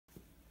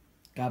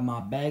got my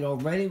bag all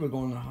ready. We're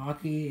going to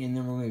hockey, and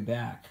then we're gonna be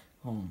back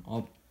home.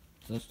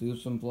 Let's do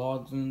some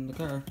vlogs in the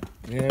car.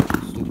 Yeah,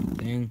 stupid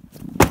thing.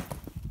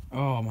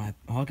 Oh, my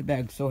hockey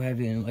bag's so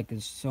heavy, and like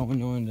it's so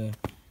annoying to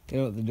get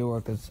out the door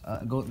because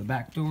I go out the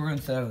back door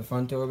instead of the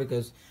front door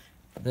because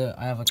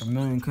I have like a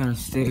million kind of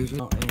stairs,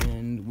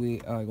 and we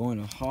are going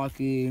to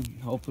hockey.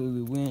 Hopefully,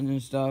 we win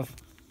and stuff.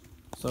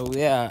 So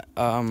yeah,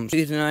 see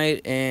you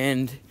tonight,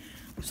 and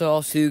so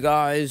I'll see you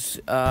guys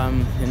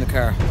in the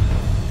car.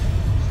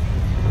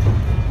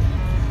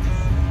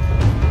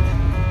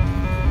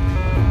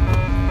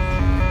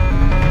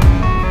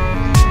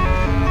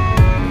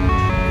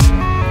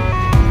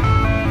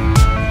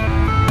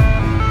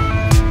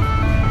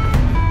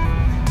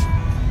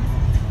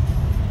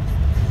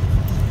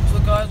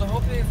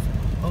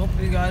 I hope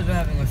you guys are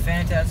having a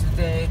fantastic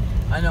day.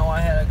 I know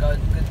I had a good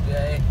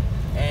day,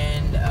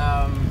 and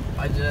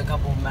I did a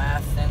couple of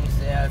math things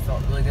today. I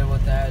felt really good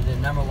with that. I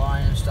did number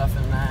line and stuff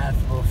in math,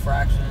 little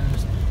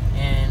fractions,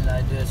 and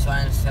I did a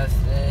science test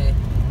today.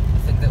 I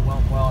think that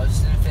went well. I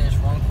just didn't finish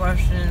one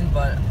question,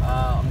 but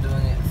I'm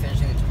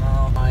finishing it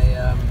tomorrow.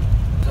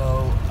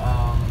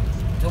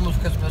 It's almost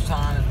Christmas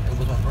time. It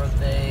was my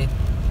birthday,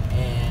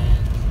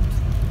 and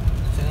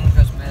soon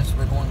Christmas.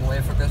 We're going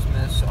away for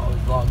Christmas, so I'll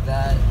vlog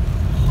that.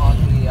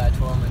 Hockey, I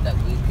tournament that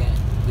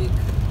week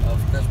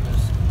of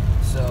Christmas,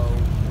 so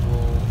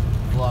we'll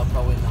vlog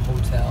probably in the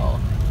hotel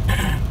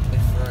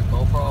for a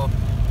GoPro,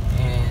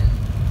 and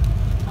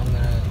I'm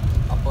gonna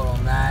upload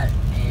on that,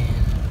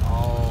 and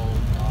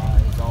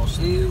I'll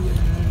see you in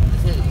the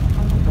city.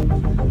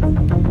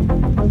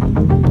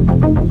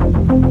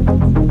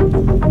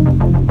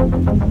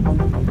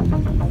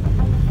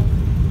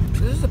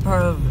 This is the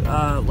part of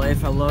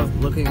life I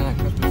love, looking at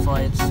Christmas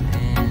lights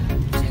and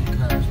seeing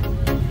cars.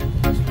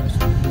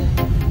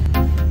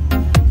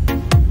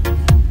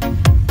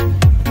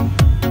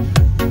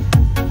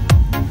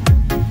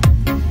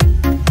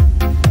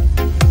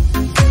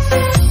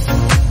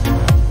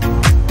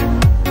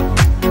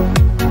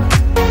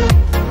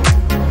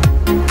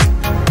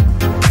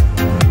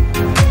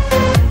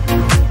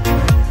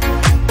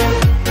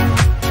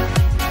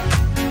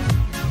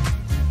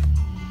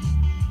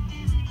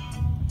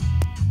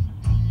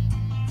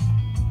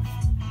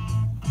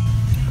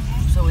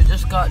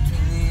 Got to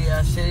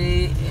the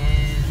city,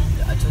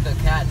 and I took a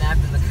cat nap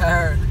in the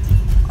car.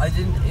 I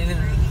didn't even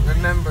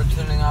remember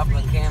turning off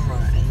my camera,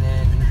 and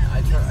then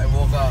I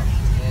woke up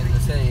in the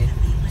city.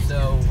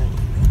 So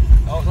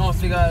I don't know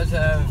if you guys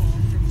have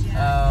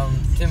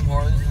Tim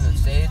Hortons in the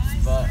States,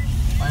 but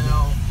I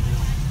know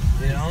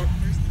you don't.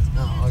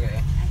 No,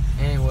 okay.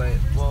 Anyway,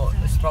 well,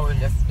 it's probably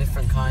a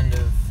different kind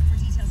of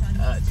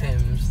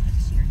Tim's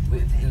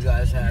you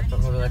guys have,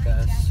 probably like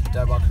a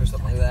Starbucks or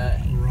something like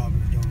that.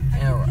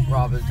 Yeah,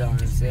 Robin's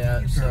Donuts,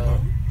 yeah, so.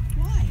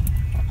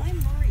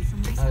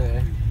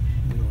 Okay.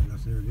 You know what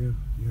that's there, do you?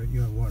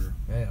 You have water.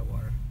 Yeah, I got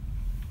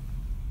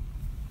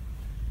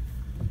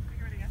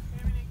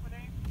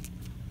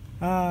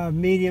water.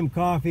 Medium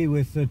coffee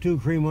with 2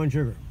 cream, 1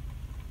 sugar.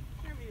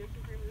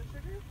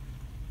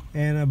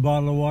 And a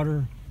bottle of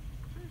water.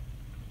 Sure.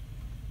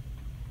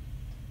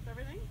 Is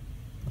everything?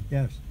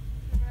 Yes.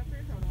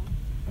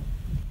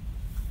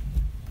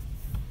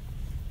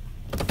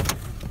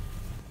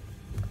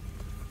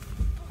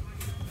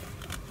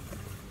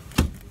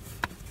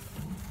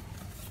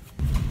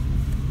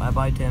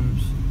 Bye-bye,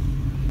 Tim's.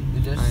 We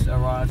just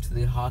arrived to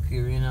the hockey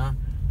arena,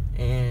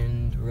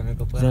 and we're gonna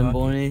go play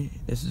Zamboni. Hockey.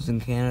 This is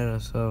in Canada,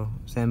 so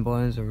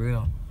Zambonis are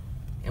real.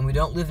 And we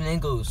don't live in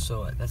igloos,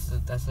 so that's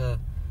a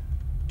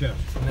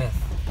myth.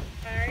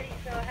 Alright,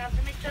 so have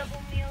the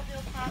McDouble meal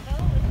deal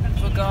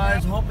combo. So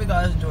guys, hope you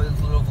guys enjoyed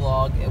this little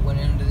vlog. It went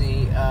into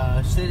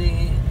the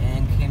city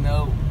and came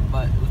out,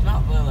 but it was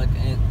not really like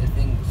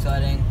anything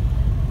exciting.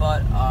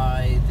 But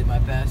I did my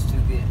best to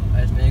get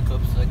as many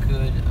clips as I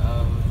could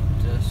of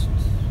just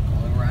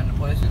going random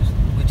places.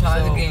 We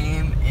tied the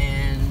game,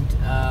 and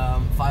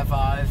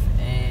 5-5,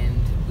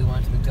 and we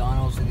went to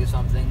McDonald's to get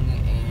something,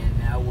 and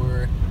now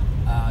we're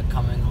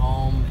coming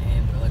home,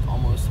 and we're like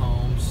almost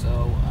home.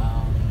 So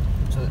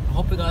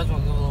hope you guys will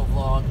give a little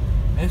vlog.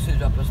 Make sure to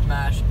drop a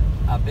smash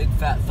a big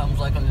fat thumbs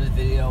like on this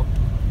video.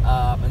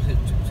 Make sure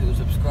to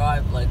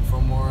subscribe, like,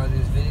 for more of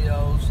these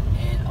videos,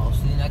 and I'll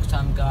see you next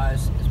time,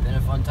 guys. It's been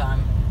a fun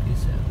time.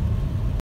 Peace out.